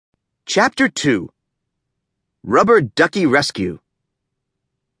Chapter 2 Rubber Ducky Rescue.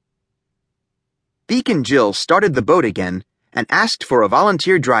 Beak and Jill started the boat again and asked for a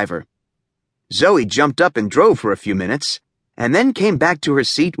volunteer driver. Zoe jumped up and drove for a few minutes, and then came back to her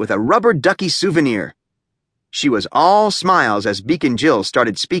seat with a rubber ducky souvenir. She was all smiles as Beak and Jill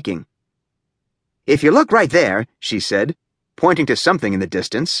started speaking. "If you look right there," she said, pointing to something in the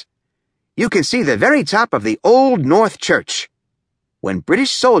distance, "you can see the very top of the Old North Church. When British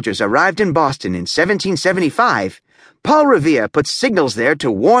soldiers arrived in Boston in 1775, Paul Revere put signals there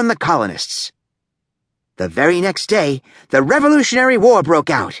to warn the colonists. The very next day, the Revolutionary War broke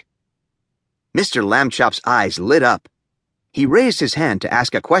out." Mr. Lambchop's eyes lit up. He raised his hand to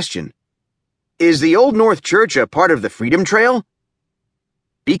ask a question. "Is the Old North Church a part of the Freedom Trail?"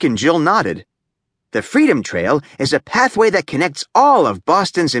 Beak and Jill nodded. "The Freedom Trail is a pathway that connects all of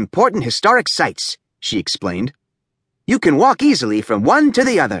Boston's important historic sites," she explained. "You can walk easily from one to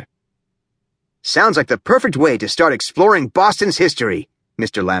the other." "Sounds like the perfect way to start exploring Boston's history,"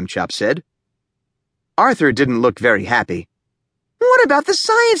 Mr. Lambchop said. Arthur didn't look very happy. "What about the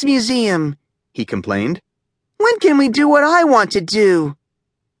Science Museum?" he complained. "When can we do what I want to do?"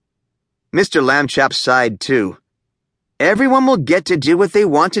 Mr. Lambchop sighed too. "Everyone will get to do what they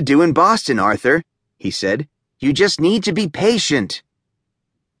want to do in Boston, Arthur," he said. "You just need to be patient."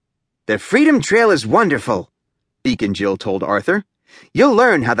 "The Freedom Trail is wonderful," Beak and Jill told Arthur. "You'll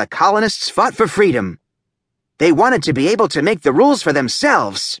learn how the colonists fought for freedom. They wanted to be able to make the rules for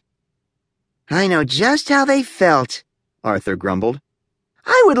themselves." "I know just how they felt," Arthur grumbled.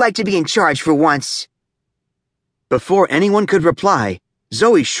 "I would like to be in charge for once." Before anyone could reply,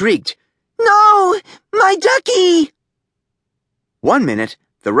 Zoe shrieked, "No! My ducky!" 1 minute,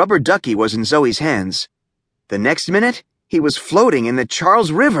 the rubber ducky was in Zoe's hands. The next minute, he was floating in the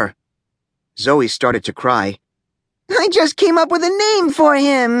Charles River. Zoe started to cry. "I just came up with a name for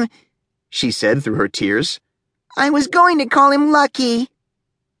him," she said through her tears. "I was going to call him Lucky."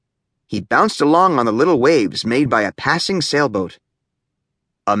 He bounced along on the little waves made by a passing sailboat.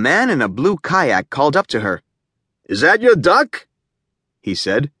 A man in a blue kayak called up to her. "Is that your duck?" he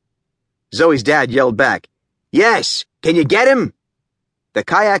said. Zoe's dad yelled back, "Yes, can you get him?" The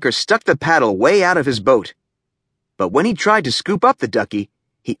kayaker stuck the paddle way out of his boat. But when he tried to scoop up the ducky,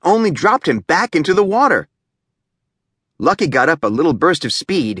 he only dropped him back into the water. Lucky got up a little burst of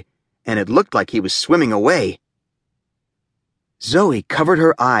speed, and it looked like he was swimming away. Zoe covered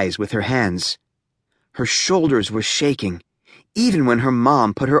her eyes with her hands. Her shoulders were shaking, even when her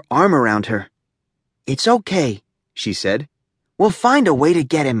mom put her arm around her. "It's okay," she said. "We'll find a way to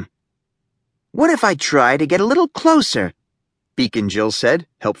get him." "What if I try to get a little closer?" Beak and Jill said,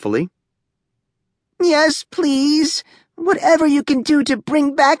 helpfully. "Yes, please. Whatever you can do to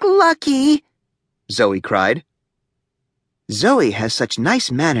bring back Lucky," Zoe cried. "Zoe has such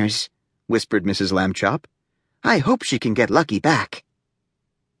nice manners," whispered Mrs. Lambchop. "I hope she can get Lucky back."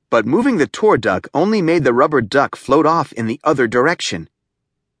 But moving the tour duck only made the rubber duck float off in the other direction.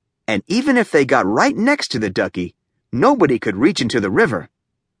 And even if they got right next to the ducky, nobody could reach into the river.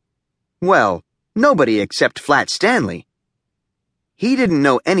 Well, nobody except Flat Stanley. He didn't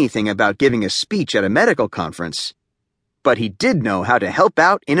know anything about giving a speech at a medical conference, but he did know how to help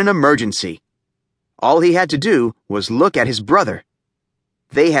out in an emergency. All he had to do was look at his brother.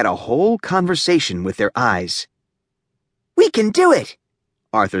 They had a whole conversation with their eyes. "We can do it,"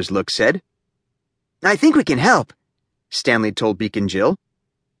 Arthur's look said. "I think we can help," Stanley told Beak and Jill.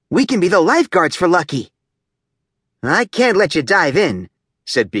 "We can be the lifeguards for Lucky." "I can't let you dive in,"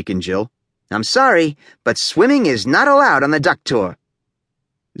 said Beak and Jill. "I'm sorry, but swimming is not allowed on the duck tour."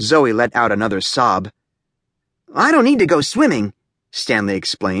 Zoe let out another sob. "I don't need to go swimming," Stanley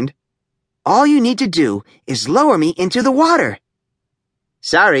explained. "All you need to do is lower me into the water."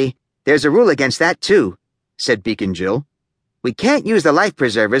 "Sorry, there's a rule against that too," said Beak and Jill. "We can't use the life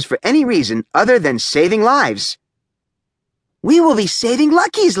preservers for any reason other than saving lives." "We will be saving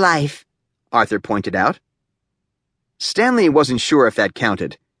Lucky's life," Arthur pointed out. Stanley wasn't sure if that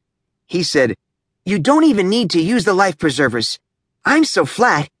counted. He said, "You don't even need to use the life preservers. I'm so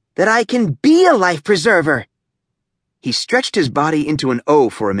flat that I can be a life preserver." He stretched his body into an O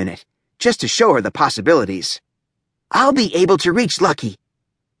for a minute, just to show her the possibilities. "I'll be able to reach Lucky.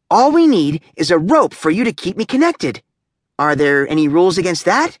 All we need is a rope for you to keep me connected. Are there any rules against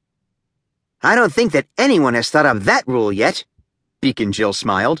that?" "I don't think that anyone has thought of that rule yet," Beak and Jill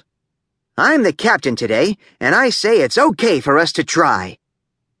smiled. "I'm the captain today, and I say it's okay for us to try."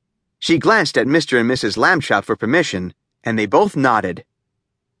 She glanced at Mr. and Mrs. Lambchop for permission, and they both nodded.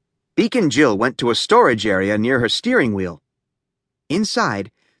 Beak and Jill went to a storage area near her steering wheel.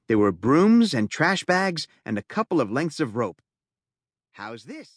 Inside, there were brooms and trash bags and a couple of lengths of rope. "How's this?"